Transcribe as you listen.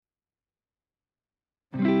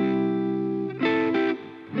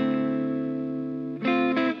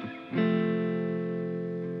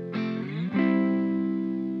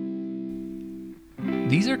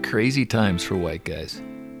These are crazy times for white guys.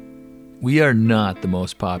 We are not the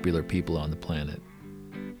most popular people on the planet.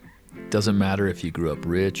 Doesn't matter if you grew up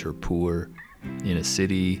rich or poor, in a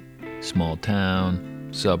city, small town,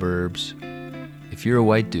 suburbs. If you're a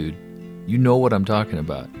white dude, you know what I'm talking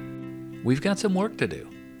about. We've got some work to do.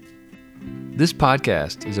 This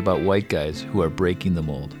podcast is about white guys who are breaking the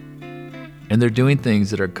mold. And they're doing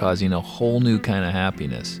things that are causing a whole new kind of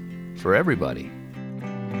happiness for everybody.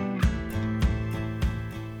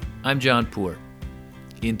 I'm John Poor.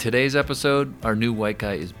 In today's episode, our new white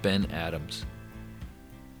guy is Ben Adams.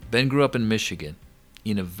 Ben grew up in Michigan,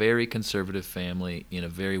 in a very conservative family in a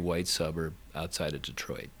very white suburb outside of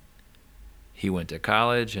Detroit. He went to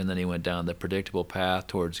college, and then he went down the predictable path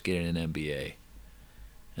towards getting an MBA.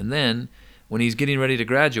 And then, when he's getting ready to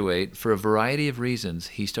graduate, for a variety of reasons,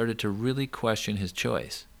 he started to really question his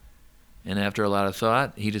choice. And after a lot of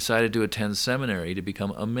thought, he decided to attend seminary to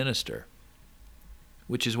become a minister.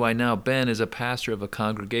 Which is why now Ben is a pastor of a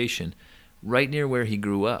congregation right near where he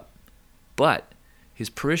grew up. But his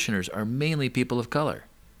parishioners are mainly people of color.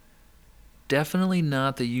 Definitely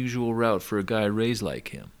not the usual route for a guy raised like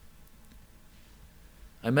him.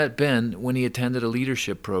 I met Ben when he attended a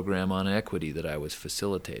leadership program on equity that I was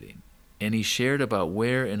facilitating, and he shared about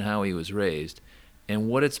where and how he was raised and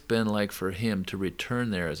what it's been like for him to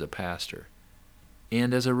return there as a pastor,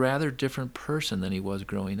 and as a rather different person than he was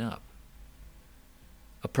growing up.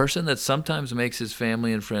 A person that sometimes makes his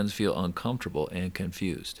family and friends feel uncomfortable and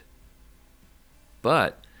confused.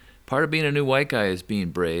 But part of being a new white guy is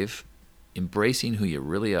being brave, embracing who you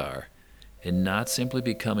really are, and not simply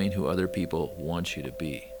becoming who other people want you to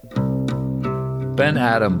be. Ben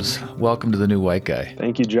Adams, welcome to the new white guy.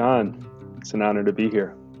 Thank you, John. It's an honor to be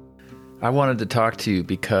here. I wanted to talk to you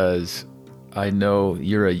because I know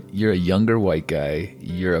you're a younger white guy,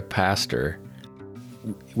 you're a pastor,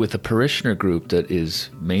 with a parishioner group that is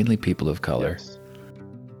mainly people of color. Yes.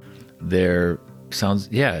 It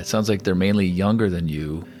sounds like they're mainly younger than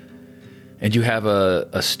you. And you have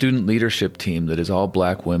a student leadership team that is all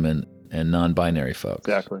black women and non-binary folks.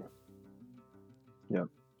 Exactly. Yeah.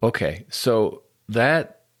 Okay, so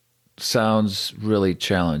that sounds really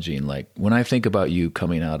challenging. Like when I think about you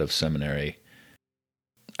coming out of seminary,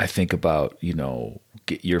 I think about,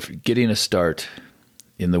 you're getting a start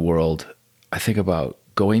in the world. I think about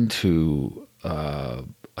going to a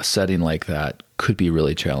setting like that could be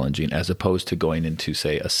really challenging as opposed to going into,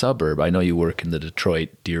 say, a suburb. I know you work in the Detroit,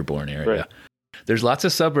 Dearborn area. Right. There's lots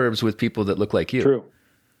of suburbs with people that look like you. True.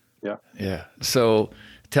 Yeah. Yeah. So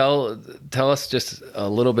tell us just a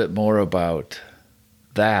little bit more about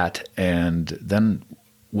that, and then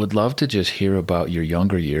would love to just hear about your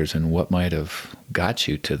younger years and what might have got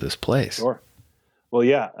you to this place. Sure. Well,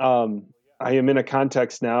 yeah. I am in a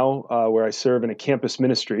context now where I serve in a campus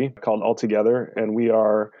ministry called Altogether, and we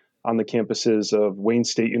are on the campuses of Wayne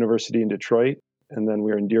State University in Detroit, and then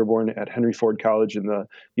we're in Dearborn at Henry Ford College in the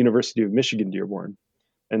University of Michigan, Dearborn.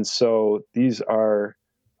 And so these are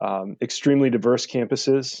extremely diverse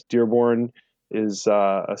campuses. Dearborn is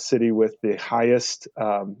a city with the highest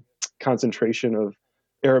concentration of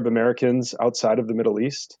Arab Americans outside of the Middle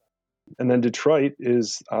East. And then Detroit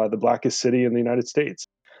is the blackest city in the United States.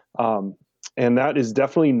 And that is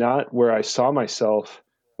definitely not where I saw myself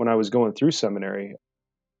when I was going through seminary.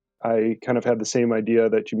 I kind of had the same idea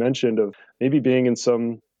that you mentioned of maybe being in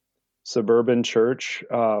some suburban church.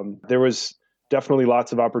 There was definitely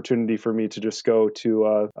lots of opportunity for me to just go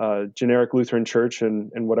to a generic Lutheran church in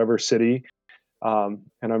whatever city. And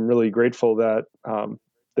I'm really grateful that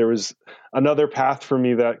there was another path for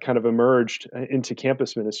me that kind of emerged into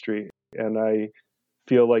campus ministry. And I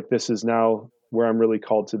feel like this is now where I'm really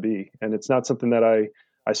called to be. And it's not something that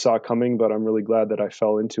I saw coming, but I'm really glad that I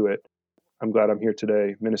fell into it. I'm glad I'm here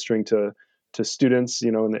today ministering to students,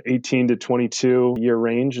 in the 18 to 22 year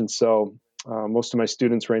range. And so most of my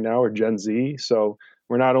students right now are Gen Z. So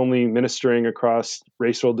we're not only ministering across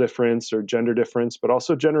racial difference or gender difference, but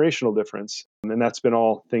also generational difference. And that's been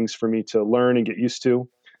all things for me to learn and get used to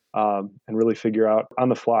and really figure out on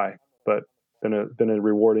the fly, but been a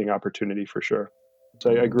rewarding opportunity for sure.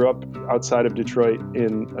 So I grew up outside of Detroit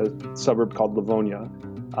in a suburb called Livonia.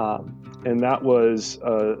 And that was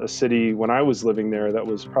a city when I was living there that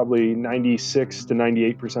was probably 96 to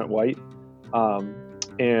 98% white.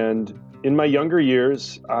 And in my younger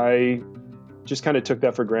years, I just kind of took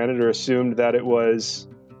that for granted or assumed that it was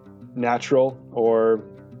natural or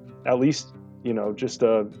at least, just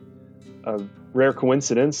a rare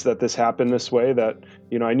coincidence that this happened this way, that,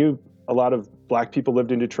 I knew a lot of black people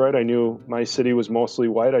lived in Detroit. I knew my city was mostly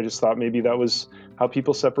white. I just thought maybe that was how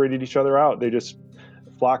people separated each other out. They just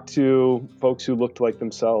flocked to folks who looked like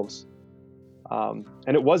themselves.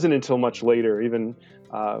 And it wasn't until much later, even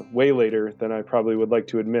way later than I probably would like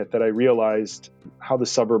to admit, that I realized how the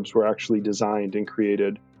suburbs were actually designed and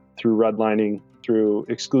created through redlining, through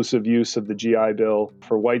exclusive use of the GI Bill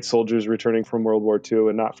for white soldiers returning from World War II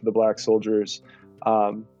and not for the black soldiers.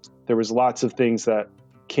 There was lots of things that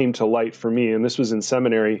came to light for me. And this was in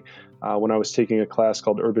seminary when I was taking a class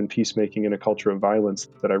called Urban Peacemaking in a Culture of Violence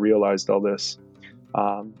that I realized all this.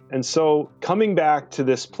 And so coming back to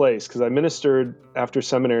this place, because I ministered after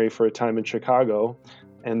seminary for a time in Chicago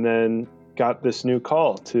and then got this new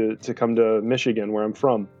call to come to Michigan, where I'm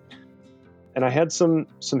from. And I had some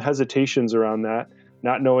hesitations around that,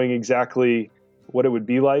 not knowing exactly what it would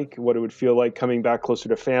be like, what it would feel like coming back closer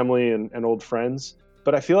to family and old friends.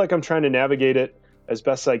 But I feel like I'm trying to navigate it as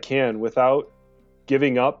best I can without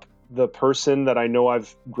giving up the person that I know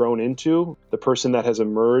I've grown into, the person that has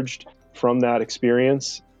emerged from that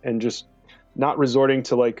experience, and just not resorting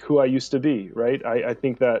to like who I used to be, right? I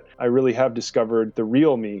think that I really have discovered the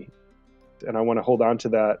real me, and I want to hold on to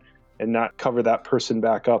that and not cover that person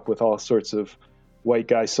back up with all sorts of white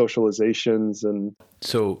guy socializations. And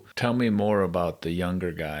so tell me more about the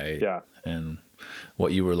younger guy. Yeah. And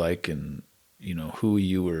what you were like, and who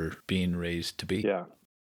you were being raised to be. Yeah.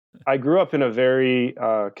 I grew up in a very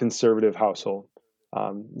conservative household.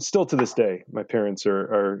 Still to this day, my parents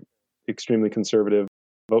are extremely conservative,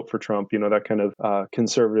 vote for Trump, that kind of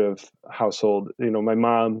conservative household. My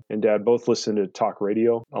mom and dad both listened to talk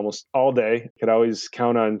radio almost all day. Could always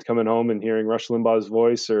count on coming home and hearing Rush Limbaugh's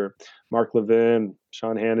voice or Mark Levin,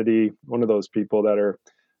 Sean Hannity, one of those people that are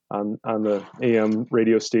on the AM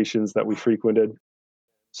radio stations that we frequented.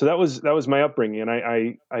 So that was my upbringing, and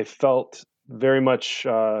I felt very much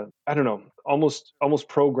almost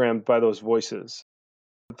programmed by those voices.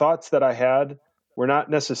 The thoughts that I had were not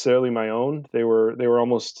necessarily my own. They were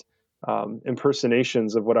almost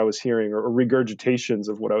impersonations of what I was hearing, or regurgitations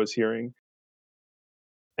of what I was hearing.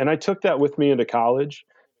 And I took that with me into college,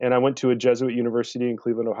 and I went to a Jesuit university in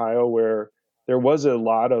Cleveland, Ohio, where there was a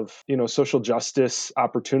lot of social justice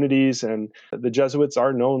opportunities, and the Jesuits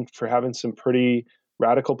are known for having some pretty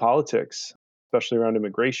radical politics, especially around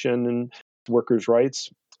immigration and workers' rights.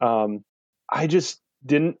 I just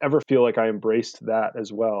didn't ever feel like I embraced that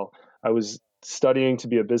as well. I was studying to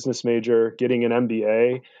be a business major, getting an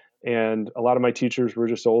MBA, and a lot of my teachers were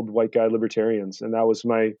just old white guy libertarians. And that was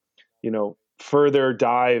my, further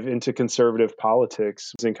dive into conservative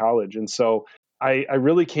politics in college. And so I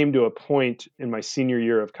really came to a point in my senior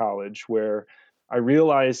year of college where I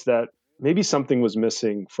realized that maybe something was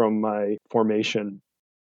missing from my formation.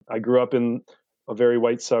 I grew up in a very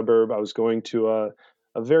white suburb. I was going to a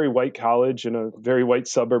very white college in a very white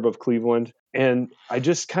suburb of Cleveland. And I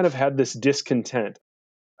just kind of had this discontent.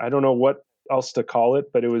 I don't know what else to call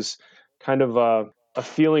it, but it was kind of a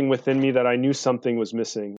feeling within me that I knew something was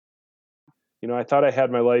missing. I thought I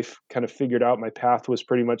had my life kind of figured out. My path was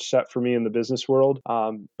pretty much set for me in the business world.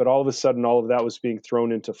 But all of a sudden, all of that was being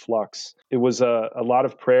thrown into flux. It was a lot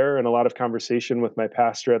of prayer and a lot of conversation with my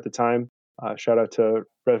pastor at the time. Shout out to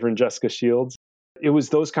Reverend Jessica Shields. It was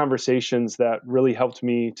those conversations that really helped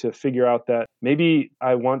me to figure out that maybe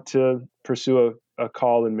I want to pursue a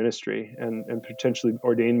call in ministry and potentially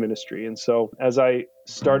ordain ministry. And so as I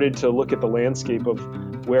started to look at the landscape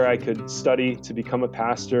of where I could study to become a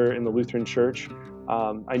pastor in the Lutheran Church,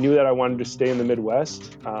 I knew that I wanted to stay in the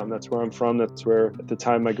Midwest. That's where I'm from. That's where at the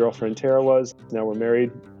time my girlfriend Tara was. Now we're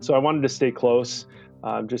married. So I wanted to stay close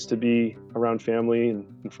just to be around family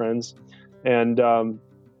and friends. And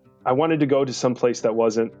I wanted to go to some place that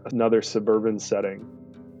wasn't another suburban setting.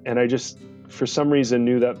 And I just, for some reason,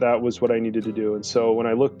 knew that that was what I needed to do. And so when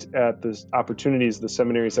I looked at the opportunities, the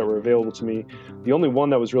seminaries that were available to me, the only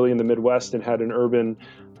one that was really in the Midwest and had an urban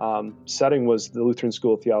setting was the Lutheran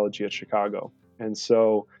School of Theology at Chicago. And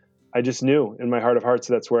so I just knew in my heart of hearts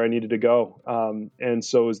that's where I needed to go. And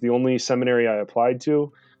so it was the only seminary I applied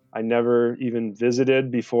to. I never even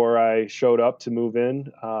visited before I showed up to move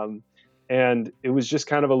in. And it was just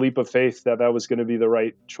kind of a leap of faith that was going to be the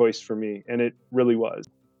right choice for me. And it really was.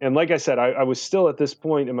 And like I said, I was still at this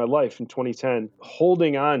point in my life in 2010,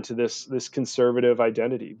 holding on to this conservative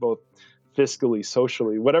identity, both fiscally,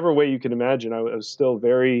 socially, whatever way you can imagine. I was still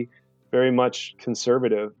very, very much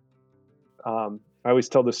conservative. I always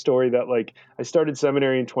tell the story that I started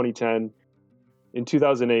seminary in 2010. In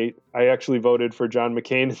 2008, I actually voted for John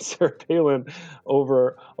McCain and Sarah Palin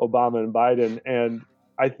over Obama and Biden. And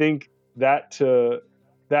I think that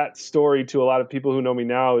story to a lot of people who know me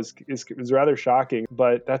now is rather shocking,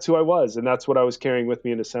 but that's who I was. And that's what I was carrying with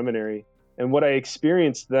me into seminary. And what I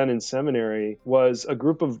experienced then in seminary was a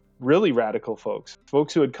group of really radical folks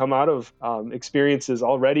who had come out of experiences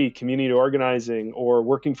already community organizing or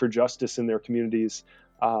working for justice in their communities.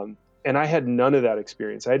 And I had none of that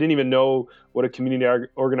experience. I didn't even know what a community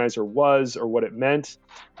organizer was or what it meant.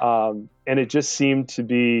 And it just seemed to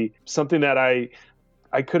be something that I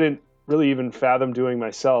couldn't really even fathom doing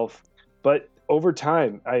myself. But over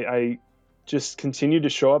time, I just continued to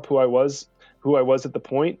show up who I was at the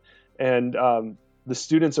point. And the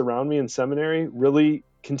students around me in seminary really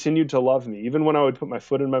continued to love me, even when I would put my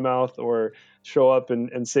foot in my mouth or show up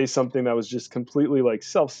and say something that was just completely like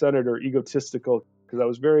self-centered or egotistical, because I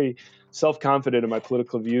was very self-confident in my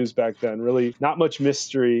political views back then. Really not much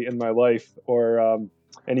mystery in my life or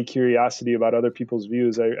any curiosity about other people's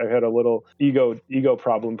views. I had a little ego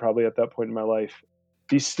problem probably at that point in my life.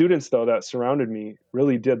 These students, though, that surrounded me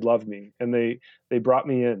really did love me, and they brought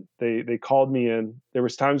me in. They called me in. There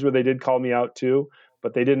was times where they did call me out too,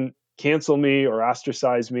 but they didn't cancel me or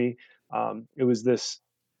ostracize me. It was this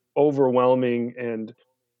overwhelming and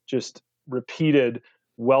just repeated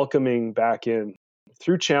welcoming back in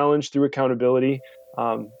through challenge, through accountability,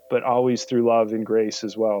 but always through love and grace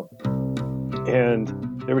as well. And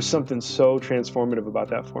there was something so transformative about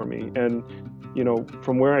that for me. And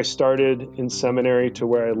from where I started in seminary to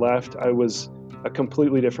where I left, I was a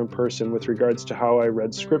completely different person with regards to how I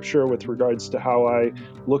read scripture, with regards to how I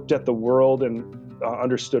looked at the world and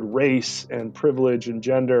understood race and privilege and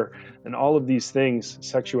gender and all of these things,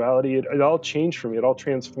 sexuality. It all changed for me. It all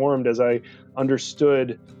transformed as I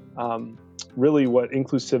understood really what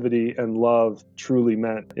inclusivity and love truly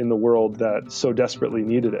meant in the world that so desperately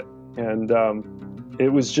needed it. And it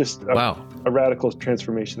was just a radical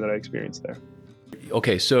transformation that I experienced there.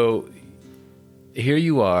 Okay, so here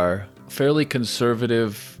you are, fairly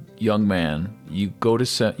conservative young man. You go to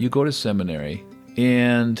seminary,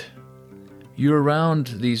 and you're around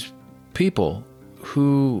these people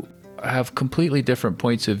who have completely different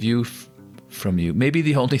points of view from you. Maybe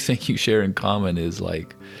the only thing you share in common is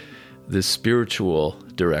like this spiritual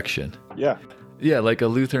direction. Yeah. Yeah, like a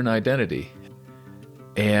Lutheran identity.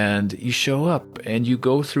 And you show up and you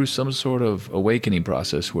go through some sort of awakening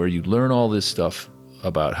process where you learn all this stuff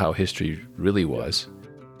about how history really was,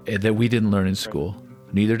 and that we didn't learn in school.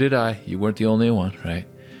 Right. Neither did I. You weren't the only one, right?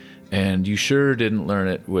 And you sure didn't learn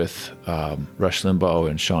it with Rush Limbaugh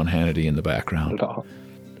and Sean Hannity in the background. At all.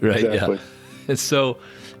 Right, exactly. Yeah. And so,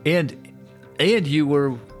 and you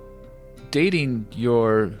were dating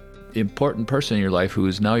your important person in your life who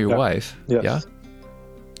is now your wife. Yes. Yeah?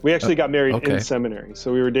 We actually got married in seminary.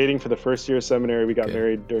 So we were dating for the first year of seminary. We got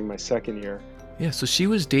married during my second year. Yeah, so she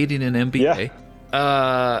was dating an MBA.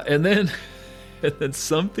 Yeah. And then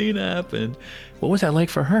something happened. What was that like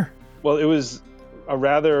for her? Well, it was a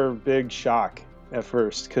rather big shock at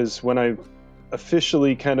first, because when I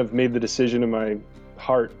officially kind of made the decision in my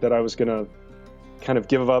heart that I was going to kind of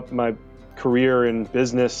give up my career in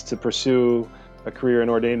business to pursue a career in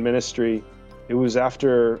ordained ministry, it was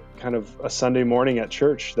after kind of a Sunday morning at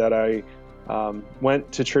church that I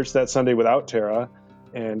went to church that Sunday without Tara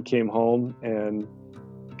and came home and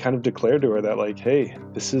kind of declared to her that, like, hey,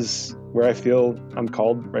 this is where I feel I'm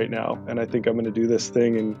called right now. And I think I'm going to do this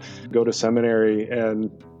thing and go to seminary and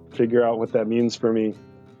figure out what that means for me.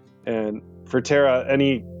 And for Tara,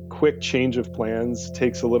 any quick change of plans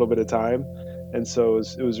takes a little bit of time. And so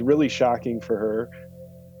it was really shocking for her.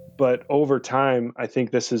 But over time, I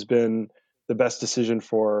think this has been the best decision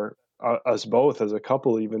for us both as a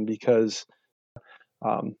couple, even because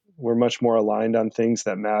we're much more aligned on things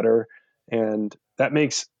that matter. And that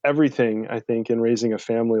makes everything, I think, in raising a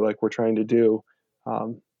family like we're trying to do,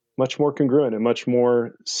 much more congruent and much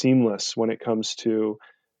more seamless when it comes to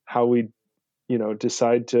how we,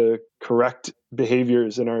 decide to correct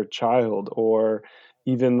behaviors in our child, or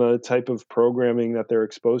even the type of programming that they're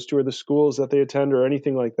exposed to, or the schools that they attend, or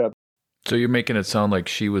anything like that. So you're making it sound like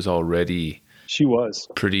she was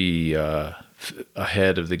pretty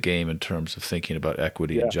ahead of the game in terms of thinking about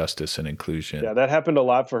equity and justice and inclusion. Yeah, that happened a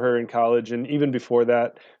lot for her in college. And even before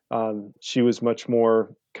that, she was much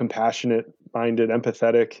more compassionate-minded,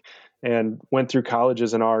 empathetic, and went through college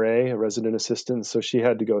as an RA, a resident assistant. So she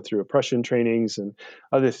had to go through oppression trainings and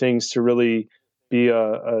other things to really be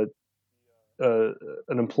an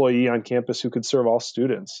employee on campus who could serve all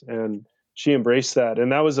students. And she embraced that.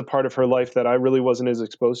 And that was a part of her life that I really wasn't as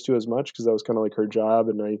exposed to as much, because that was kind of like her job,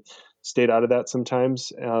 and I stayed out of that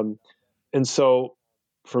sometimes. And so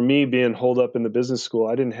for me, being holed up in the business school,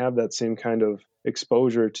 I didn't have that same kind of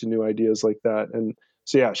exposure to new ideas like that. And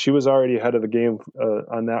so, yeah, she was already ahead of the game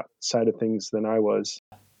on that side of things than I was.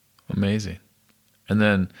 Amazing. And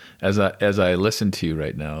then as I listen to you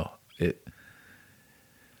right now,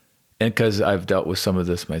 And because I've dealt with some of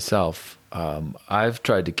this myself, I've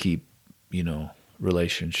tried to keep,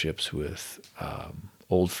 relationships with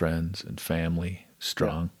old friends and family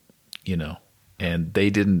strong, and they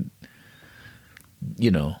didn't, you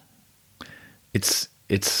know,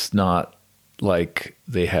 it's not like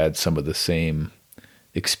they had some of the same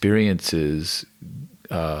experiences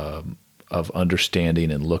of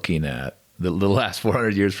understanding and looking at the last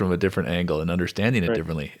 400 years from a different angle and understanding it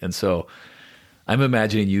differently. And so I'm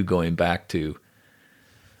imagining you going back to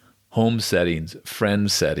home settings,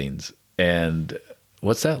 friend settings, and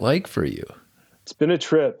what's that like for you? It's been a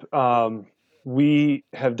trip. We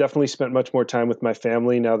have definitely spent much more time with my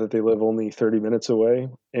family now that they live only 30 minutes away.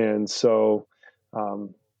 And so,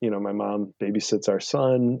 my mom babysits our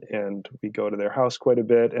son and we go to their house quite a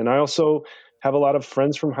bit. And I also have a lot of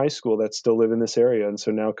friends from high school that still live in this area. And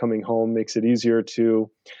so now coming home makes it easier to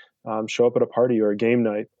show up at a party or a game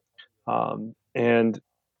night. And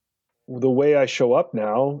the way I show up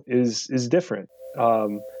now is different.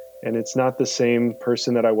 And it's not the same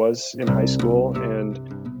person that I was in high school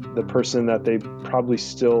and the person that they probably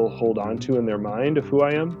still hold on to in their mind of who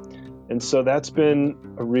I am. And so that's been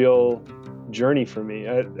a real journey for me.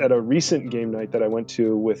 At a recent game night that I went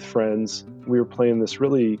to with friends, we were playing this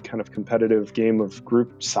really kind of competitive game of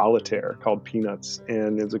group solitaire called Peanuts.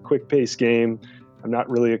 And it was a quick pace game. I'm not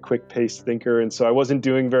really a quick pace thinker. And so I wasn't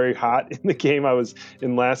doing very hot in the game. I was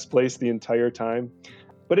in last place the entire time,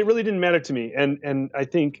 but it really didn't matter to me. And I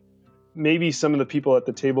think maybe some of the people at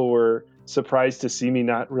the table were surprised to see me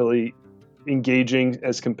not really engaging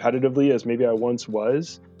as competitively as maybe I once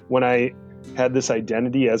was when I had this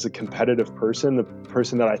identity as a competitive person, the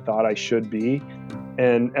person that I thought I should be.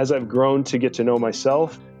 And as I've grown to get to know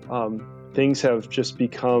myself, things have just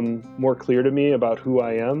become more clear to me about who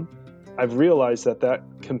I am. I've realized that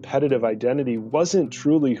competitive identity wasn't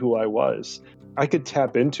truly who I was. I could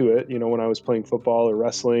tap into it, when I was playing football or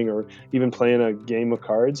wrestling or even playing a game of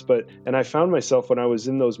cards. And I found myself when I was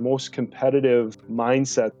in those most competitive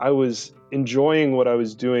mindset, I was enjoying what I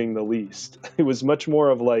was doing the least. It was much more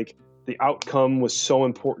of like the outcome was so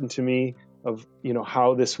important to me of,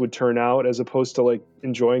 how this would turn out as opposed to like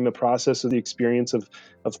enjoying the process of the experience of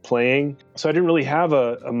playing. So I didn't really have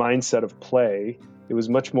a mindset of play. It was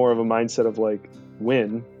much more of a mindset of like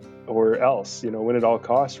win or else, win at all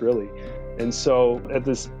costs, really. And so at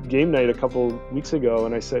this game night a couple weeks ago,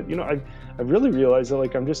 and I said, I really realized that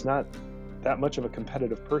like I'm just not that much of a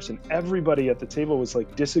competitive person. Everybody at the table was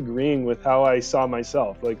like disagreeing with how I saw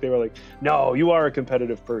myself. Like they were like, "No, you are a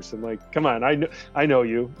competitive person. Like, come on, I know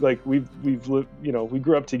you. Like we've lived, we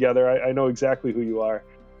grew up together. I know exactly who you are."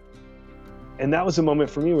 And that was a moment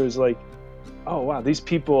for me where it was like, "Oh wow, these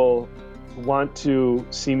people want to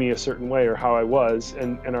see me a certain way or how I was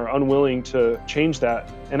and are unwilling to change that."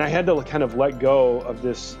 And I had to kind of let go of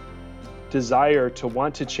this desire to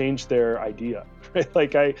want to change their idea, right?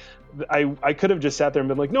 Like I could have just sat there and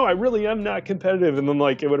been like, "No, I really am not competitive." And then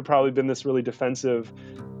like, it would have probably been this really defensive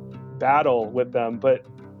battle with them. But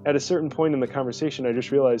at a certain point in the conversation, I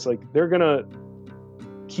just realized like, they're going to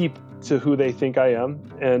keep to who they think I am.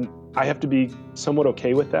 And I have to be somewhat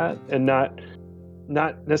okay with that and not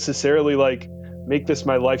necessarily like make this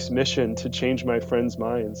my life's mission to change my friends'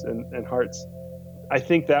 minds and hearts. I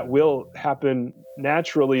think that will happen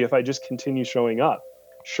naturally if I just continue showing up.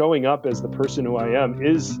 Showing up as the person who I am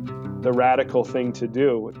is the radical thing to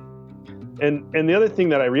do. And the other thing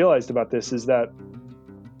that I realized about this is that,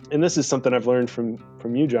 and this is something I've learned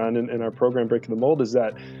from you, John, in our program Breaking the Mold, is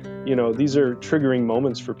that, these are triggering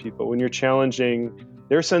moments for people when you're challenging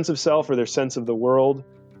their sense of self or their sense of the world.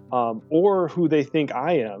 Or who they think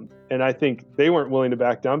I am. And I think they weren't willing to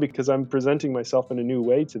back down because I'm presenting myself in a new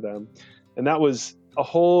way to them. And that was a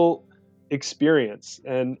whole experience.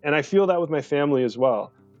 And I feel that with my family as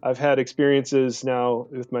well. I've had experiences now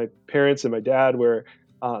with my parents and my dad where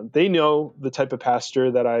they know the type of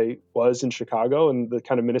pastor that I was in Chicago and the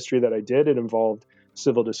kind of ministry that I did. It involved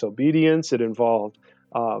civil disobedience. It involved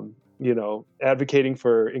advocating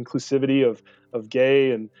for inclusivity of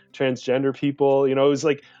gay and transgender people. It was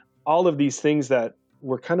like all of these things that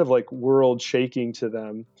were kind of like world shaking to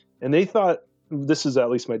them. And they thought, this is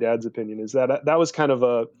at least my dad's opinion, is that was kind of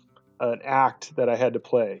an act that I had to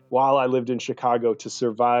play while I lived in Chicago to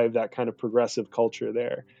survive that kind of progressive culture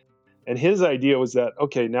there. And his idea was that,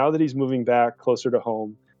 okay, now that he's moving back closer to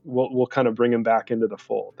home, we'll kind of bring him back into the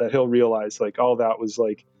fold, that he'll realize like, oh, that was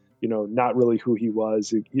like, not really who he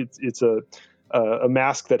was. It's a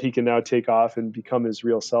mask that he can now take off and become his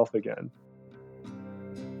real self again.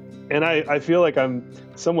 And I feel like I'm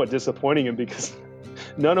somewhat disappointing him because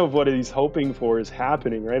none of what he's hoping for is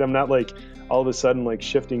happening, right? I'm not like all of a sudden like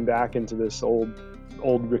shifting back into this old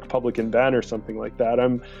old Republican Ben or something like that.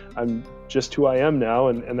 I'm just who I am now,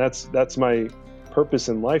 and that's my purpose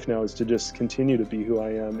in life now, is to just continue to be who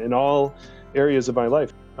I am in all areas of my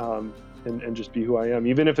life, and just be who I am,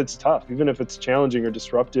 even if it's tough, even if it's challenging or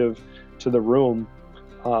disruptive to the room.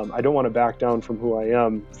 I don't want to back down from who I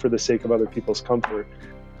am for the sake of other people's comfort.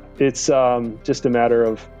 It's just a matter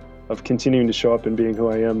of continuing to show up and being who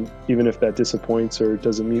I am, even if that disappoints or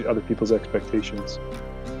doesn't meet other people's expectations.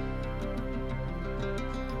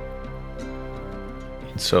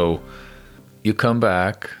 So you come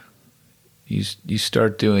back, you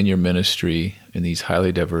start doing your ministry in these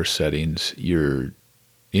highly diverse settings. You're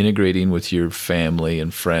integrating with your family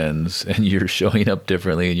and friends, and you're showing up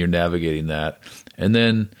differently, and you're navigating that. And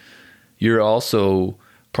then you're also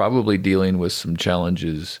probably dealing with some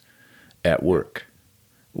challenges at work.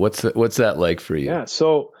 What's that like for you? Yeah.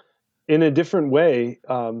 So in a different way,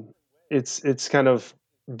 it's kind of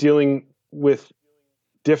dealing with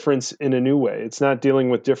difference in a new way. It's not dealing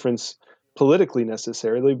with difference politically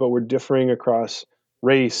necessarily, but we're differing across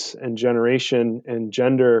race and generation and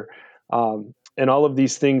gender. And all of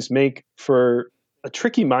these things make for a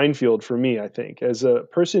tricky minefield for me, I think, as a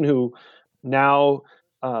person who now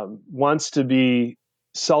wants to be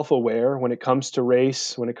self-aware when it comes to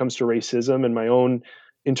race, when it comes to racism, and my own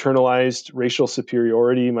internalized racial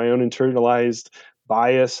superiority, my own internalized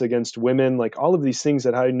bias against women, like all of these things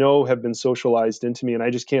that I know have been socialized into me, and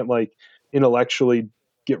I just can't like intellectually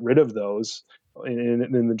get rid of those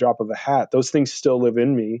in the drop of a hat. Those things still live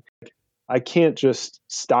in me. I can't just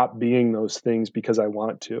stop being those things because I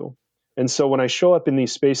want to. And so when I show up in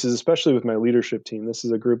these spaces, especially with my leadership team, this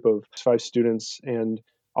is a group of 5 students, and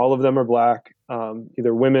all of them are Black,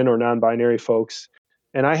 either women or non-binary folks.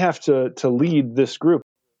 And I have to lead this group.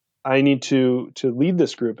 I need to lead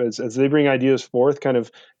this group as they bring ideas forth, kind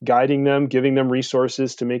of guiding them, giving them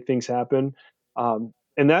resources to make things happen. And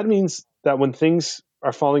that means that when things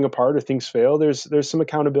are falling apart or things fail, there's some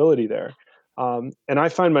accountability there. And I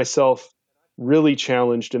find myself really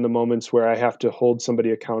challenged in the moments where I have to hold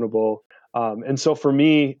somebody accountable. And so for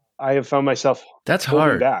me, I have found myself That's holding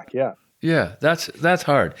hard. back. Yeah. Yeah, that's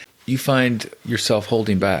hard. You find yourself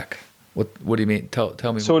holding back. What do you mean? Tell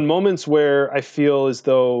me So more. in moments where I feel as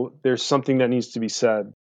though there's something that needs to be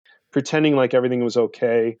said, pretending like everything was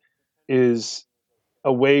okay is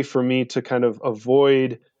a way for me to kind of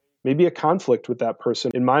avoid maybe a conflict with that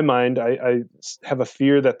person. In my mind, I have a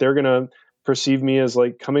fear that they're going to perceive me as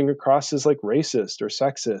like coming across as like racist or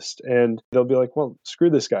sexist. And they'll be like, well, screw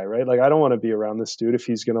this guy, right? Like, I don't want to be around this dude if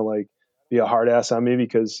he's going to like be a hard ass on me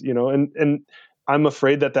because, and I'm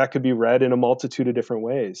afraid that that could be read in a multitude of different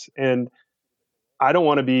ways. And I don't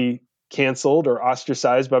want to be canceled or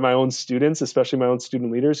ostracized by my own students, especially my own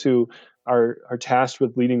student leaders who are tasked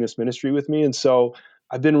with leading this ministry with me. And so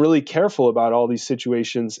I've been really careful about all these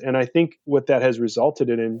situations. And I think what that has resulted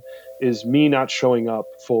in is me not showing up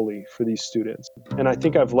fully for these students. And I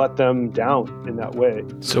think I've let them down in that way.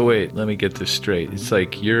 So wait, let me get this straight. It's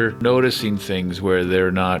like you're noticing things where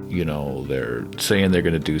they're not, they're saying they're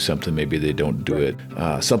going to do something, maybe they don't do it,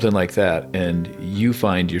 something like that. And you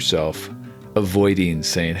find yourself avoiding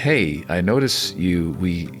saying, hey, I notice you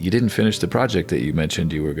didn't finish the project that you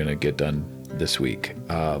mentioned you were going to get done this week.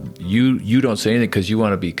 You don't say anything because you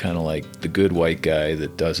want to be kind of like the good white guy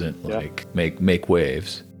that doesn't like make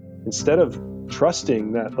waves. Instead of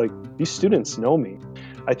trusting that like these students know me,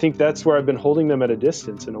 I think that's where I've been holding them at a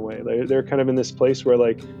distance in a way. They're kind of in this place where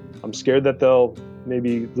like I'm scared that they'll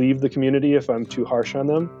maybe leave the community if I'm too harsh on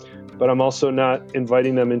them, but I'm also not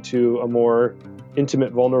inviting them into a more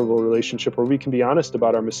intimate, vulnerable relationship where we can be honest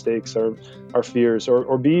about our mistakes, our fears,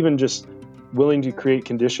 or be even just willing to create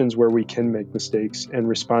conditions where we can make mistakes and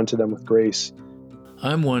respond to them with grace.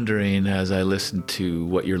 I'm wondering, as I listen to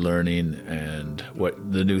what you're learning and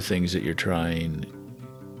what the new things that you're trying,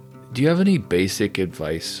 do you have any basic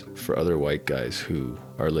advice for other white guys who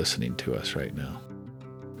are listening to us right now?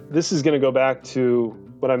 This is going to go back to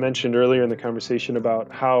what I mentioned earlier in the conversation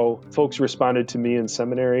about how folks responded to me in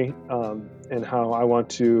seminary, and how I want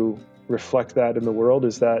to reflect that in the world,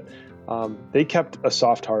 is that they kept a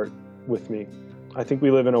soft heart with me. I think we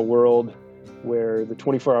live in a world where the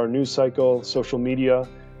 24-hour news cycle, social media,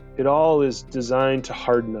 it all is designed to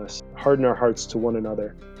harden our hearts to one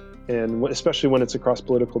another, and especially when it's across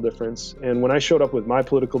political difference. And when I showed up with my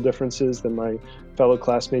political differences, then my fellow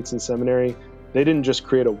classmates in seminary, they didn't just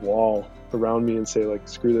create a wall around me and say like,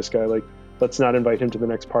 screw this guy, like let's not invite him to the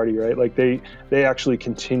next party, right? Like they actually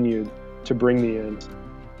continued to bring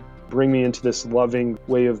me into this loving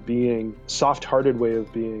way of being, soft-hearted way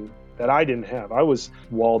of being that I didn't have. I was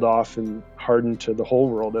walled off and hardened to the whole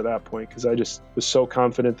world at that point because I just was so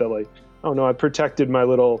confident that like oh no, I protected my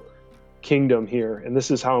little kingdom here, and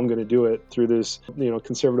this is how I'm going to do it through this,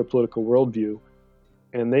 conservative political worldview.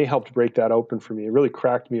 And they helped break that open for me. It really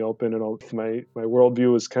cracked me open, and my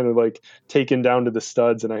worldview was kind of like taken down to the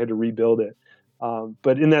studs, and I had to rebuild it.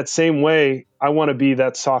 But in that same way, I want to be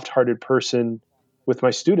that soft-hearted person with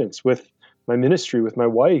my students, with my ministry, with my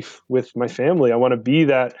wife, with my family. I want to be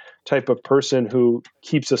that type of person who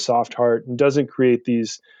keeps a soft heart and doesn't create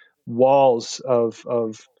these walls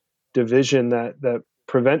of division that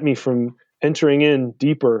prevent me from entering in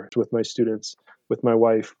deeper with my students, with my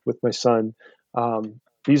wife, with my son.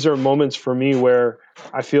 These are moments for me where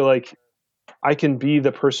I feel like I can be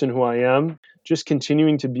the person who I am, just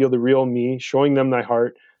continuing to be the real me, showing them my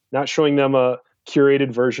heart, not showing them a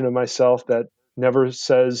curated version of myself that never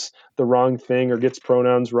says the wrong thing or gets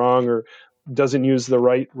pronouns wrong or doesn't use the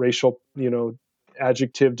right racial,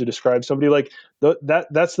 adjective to describe somebody. Like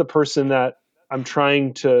that's the person that I'm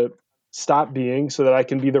trying to stop being so that I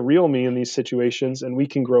can be the real me in these situations and we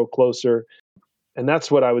can grow closer. And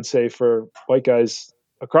that's what I would say for white guys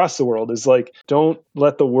across the world is like, don't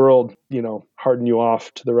let the world, harden you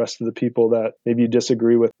off to the rest of the people that maybe you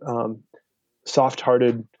disagree with.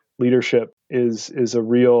 Soft-hearted leadership is a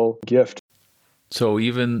real gift. So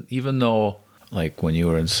even though, like, when you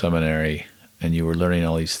were in seminary and you were learning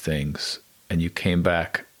all these things and you came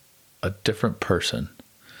back a different person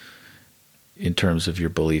in terms of your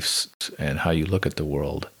beliefs and how you look at the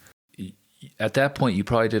world, at that point you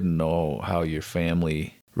probably didn't know how your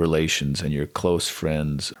family relations and your close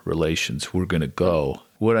friends relations were going to go.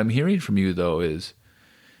 What I'm hearing from you, though, is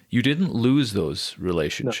you didn't lose those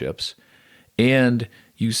relationships. No. And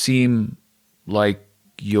you seem like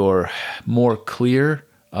you're more clear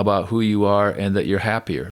about who you are and that you're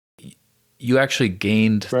happier. You actually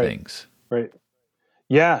gained things. Right.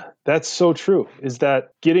 Yeah, that's so true. Is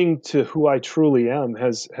that getting to who I truly am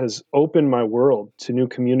has opened my world to new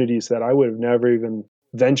communities that I would have never even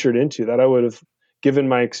ventured into, that I would have given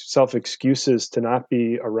myself excuses to not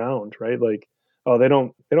be around, right? Like, oh, they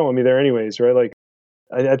don't want me there anyways, right? Like,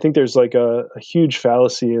 I think there's like a huge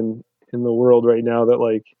fallacy in the world right now that,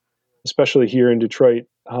 like, especially here in Detroit,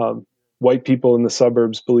 white people in the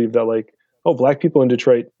suburbs believe that, like, oh, black people in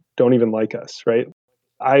Detroit don't even like us, right?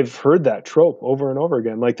 I've heard that trope over and over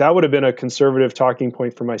again. Like, that would have been a conservative talking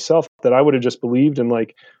point for myself, that I would have just believed and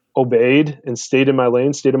like obeyed and stayed in my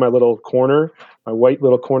lane, stayed in my little corner, my white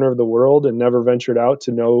little corner of the world, and never ventured out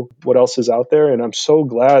to know what else is out there. And I'm so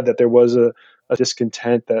glad that there was a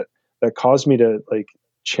discontent that caused me to like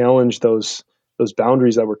challenge those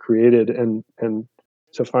boundaries that were created and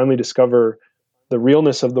to finally discover the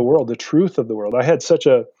realness of the world, the truth of the world. I had such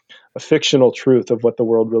a fictional truth of what the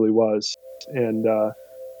world really was. And I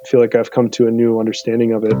feel like I've come to a new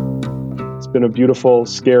understanding of it. It's been a beautiful,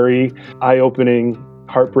 scary, eye-opening,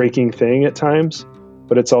 heartbreaking thing at times,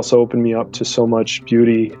 but it's also opened me up to so much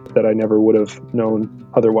beauty that I never would have known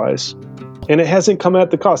otherwise. And it hasn't come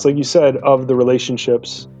at the cost, like you said, of the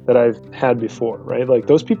relationships that I've had before, right? Like,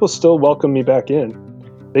 those people still welcome me back in.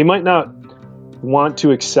 They might not want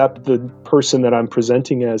to accept the person that I'm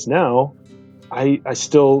presenting as now. I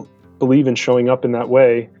still believe in showing up in that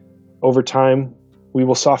way. Over time, we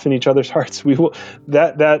will soften each other's hearts. We will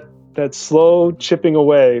that slow chipping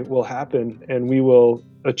away will happen, and we will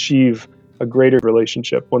achieve a greater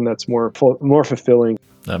relationship, one that's more fulfilling.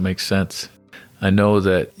 That makes sense. I know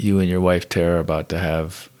that you and your wife Tara are about to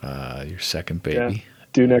have your second baby. Yeah,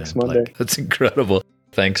 due next Monday. That's incredible.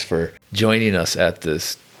 Thanks for joining us at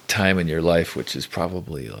this time in your life, which is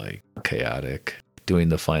probably like chaotic, doing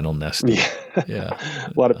the final nesting. Yeah.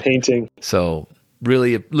 A lot of painting. So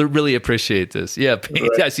really appreciate this. Yeah, paint.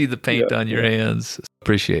 Right. I see the paint on your hands.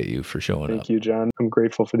 Appreciate you for showing up. Thank you, John. I'm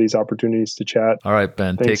grateful for these opportunities to chat. All right,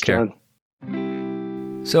 Ben. Thanks, take care.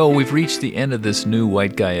 John. So we've reached the end of this new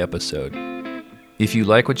White Guy episode. If you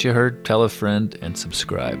like what you heard, tell a friend and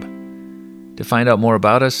subscribe. To find out more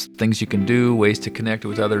about us, things you can do, ways to connect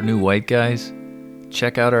with other new white guys,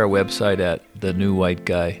 check out our website at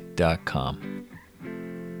thenewwhiteguy.com.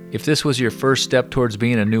 If this was your first step towards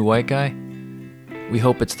being a new white guy, we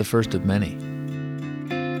hope it's the first of many.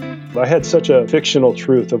 I had such a fictional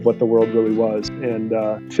truth of what the world really was, and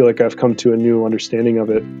I feel like I've come to a new understanding of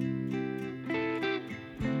it.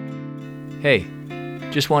 Hey,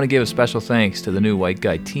 just want to give a special thanks to the New White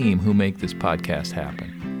Guy team who make this podcast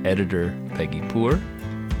happen. Editor Peggy Poor,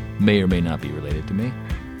 may or may not be related to me,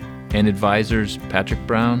 and advisors Patrick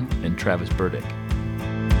Brown and Travis Burdick.